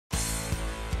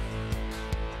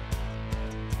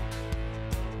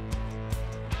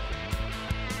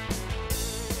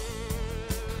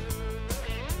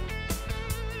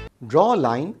Draw a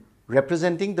line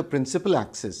representing the principal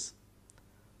axis.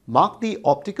 Mark the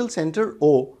optical center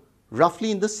O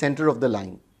roughly in the center of the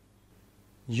line.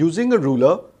 Using a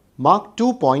ruler, mark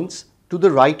 2 points to the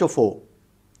right of O.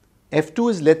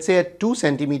 F2 is, let's say, at 2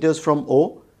 centimeters from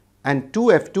O, and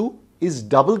 2F2 is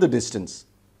double the distance.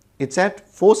 It's at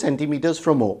 4 centimeters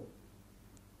from O.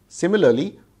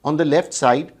 Similarly, on the left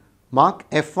side, mark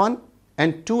F1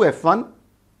 and 2F1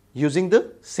 using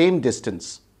the same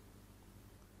distance.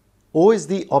 O is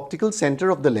the optical center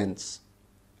of the lens,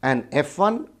 and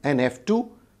F1 and F2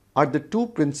 are the two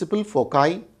principal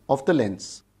foci of the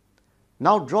lens.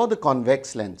 Now draw the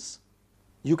convex lens.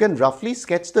 You can roughly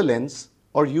sketch the lens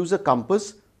or use a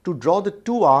compass to draw the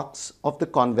two arcs of the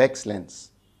convex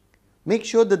lens. Make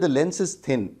sure that the lens is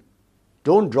thin.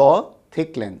 Don't draw a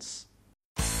thick lens.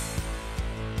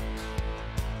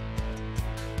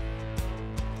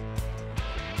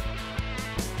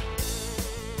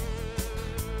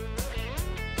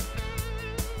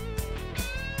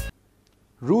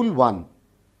 Rule 1.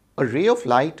 A ray of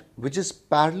light which is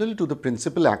parallel to the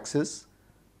principal axis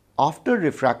after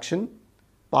refraction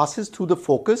passes through the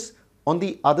focus on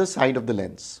the other side of the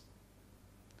lens.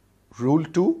 Rule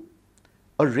 2.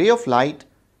 A ray of light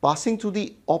passing through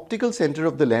the optical center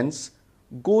of the lens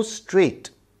goes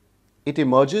straight. It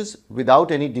emerges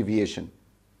without any deviation.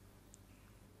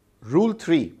 Rule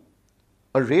 3.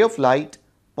 A ray of light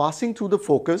passing through the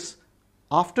focus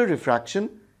after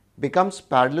refraction becomes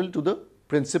parallel to the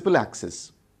principal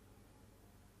axis.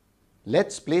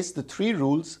 Let's place the 3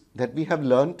 rules that we have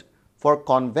learnt for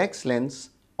convex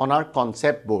lens on our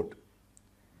concept board.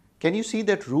 Can you see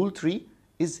that rule 3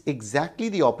 is exactly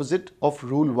the opposite of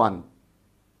rule 1?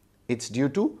 It's due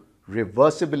to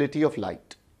reversibility of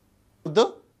light.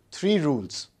 The 3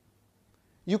 rules.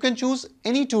 You can choose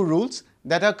any 2 rules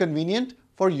that are convenient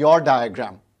for your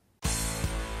diagram.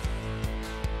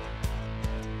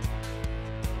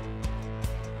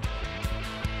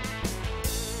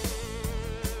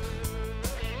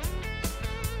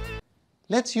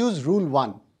 Let's use rule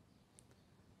 1.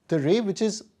 The ray which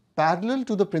is parallel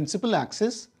to the principal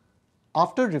axis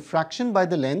after refraction by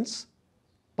the lens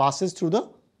passes through the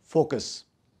focus.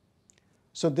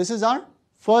 So this is our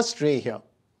first ray here.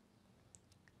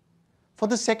 For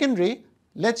the second ray,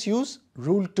 let's use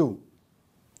rule 2.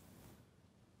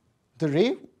 The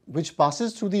ray which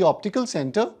passes through the optical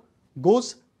center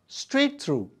goes straight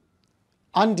through,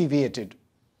 undeviated.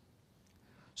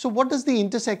 So what does the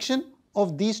intersection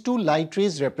of these 2 light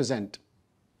rays represent?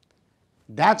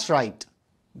 That's right,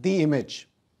 the image.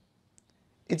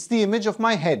 It's the image of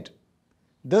my head,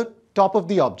 the top of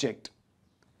the object,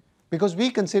 because we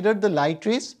considered the light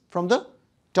rays from the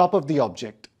top of the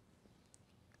object.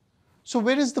 So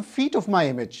where is the feet of my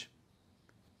image?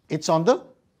 It's on the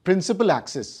principal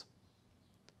axis.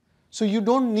 So you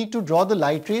don't need to draw the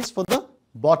light rays for the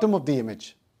bottom of the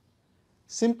image.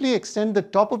 Simply extend the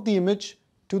top of the image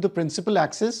to the principal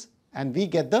axis and we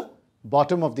get the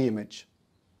bottom of the image.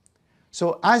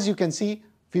 So as you can see,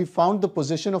 we found the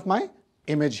position of my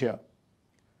image here.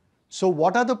 So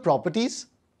what are the properties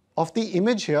of the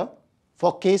image here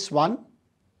for case 1?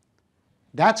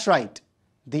 That's right,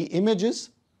 the image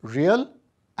is real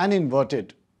and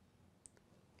inverted.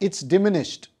 It's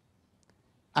diminished.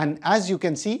 And as you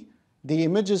can see, the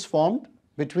image is formed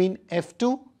between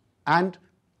F2 and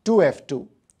 2F2.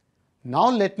 Now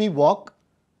let me walk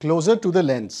closer to the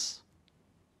lens.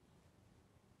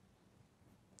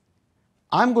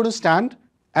 I'm going to stand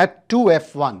at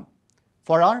 2F1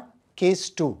 for our case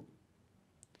 2.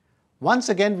 Once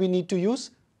again, we need to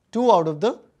use 2 out of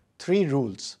the 3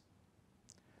 rules.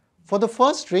 For the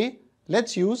first ray,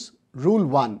 let's use rule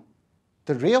 1.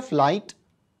 The ray of light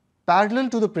parallel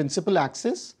to the principal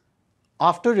axis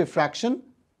after refraction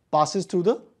passes through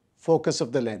the focus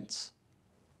of the lens.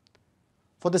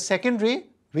 For the second ray,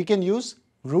 we can use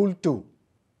rule 2.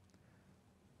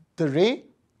 The ray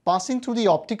passing through the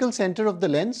optical center of the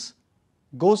lens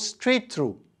goes straight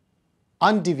through,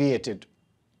 undeviated.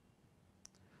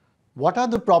 What are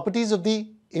the properties of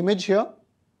the image here?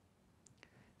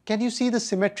 Can you see the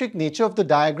symmetric nature of the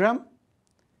diagram?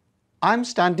 I'm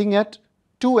standing at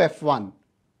 2F1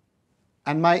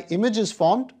 and my image is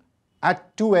formed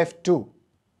at 2F2.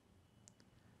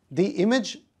 The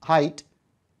image height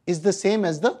is the same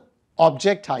as the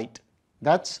object height.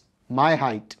 That's my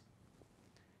height.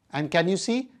 And can you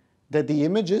see that the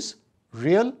image is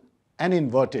real and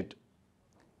inverted?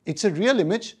 It's a real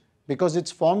image because it's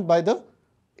formed by the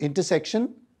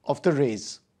intersection of the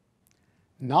rays.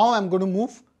 Now I'm going to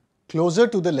move closer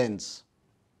to the lens.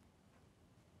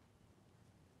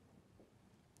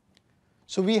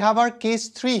 So we have our case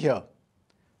 3 here,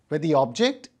 where the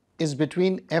object is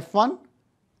between f1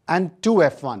 and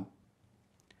 2f1.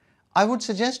 I would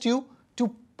suggest you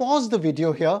to pause the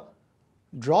video here,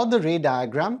 draw the ray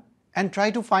diagram and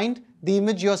try to find the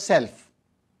image yourself.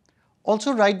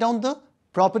 Also write down the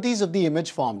properties of the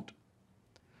image formed.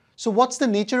 So what's the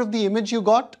nature of the image you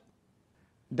got?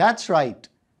 That's right.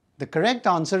 The correct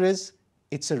answer is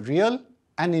it's a real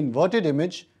and inverted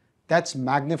image that's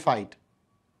magnified.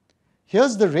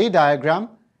 Here's the ray diagram,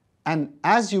 and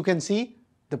as you can see,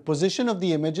 the position of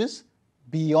the image is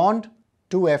beyond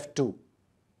 2f2.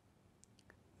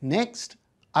 Next,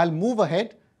 I'll move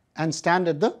ahead and stand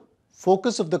at the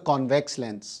focus of the convex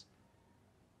lens.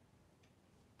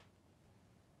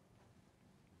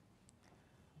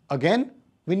 Again,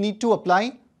 we need to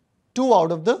apply 2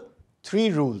 out of the 3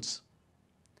 rules.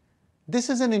 This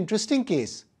is an interesting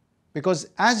case because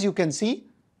as you can see,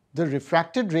 the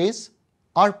refracted rays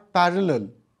are parallel.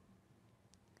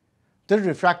 The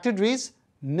refracted rays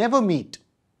never meet.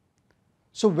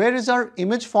 So where is our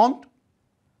image formed?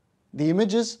 The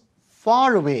image is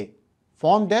far away,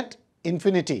 formed at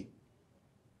infinity.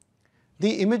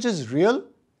 The image is real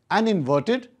and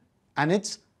inverted and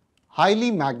it's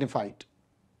highly magnified.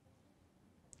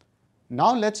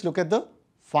 Now let's look at the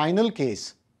final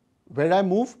case where I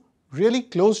move really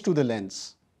close to the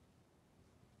lens.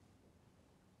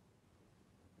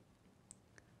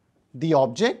 The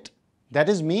object, that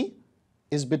is me,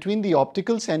 is between the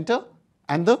optical center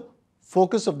and the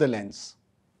focus of the lens.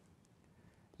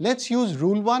 Let's use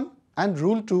rule 1 and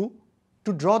rule 2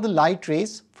 to draw the light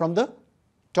rays from the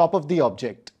top of the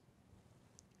object.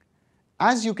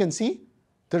 As you can see,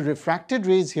 the refracted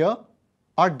rays here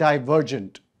are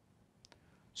divergent.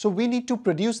 So we need to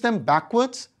produce them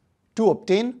backwards to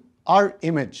obtain our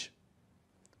image.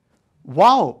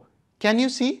 Wow! Can you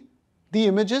see? The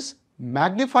image is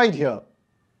magnified here.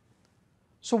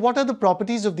 So what are the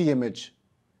properties of the image?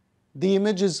 The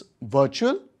image is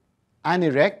virtual and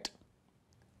erect,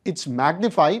 it's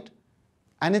magnified,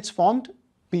 and it's formed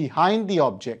behind the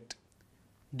object.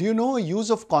 Do you know a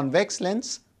use of convex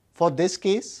lens for this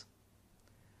case?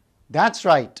 That's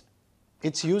right,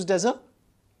 it's used as a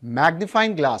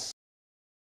magnifying glass.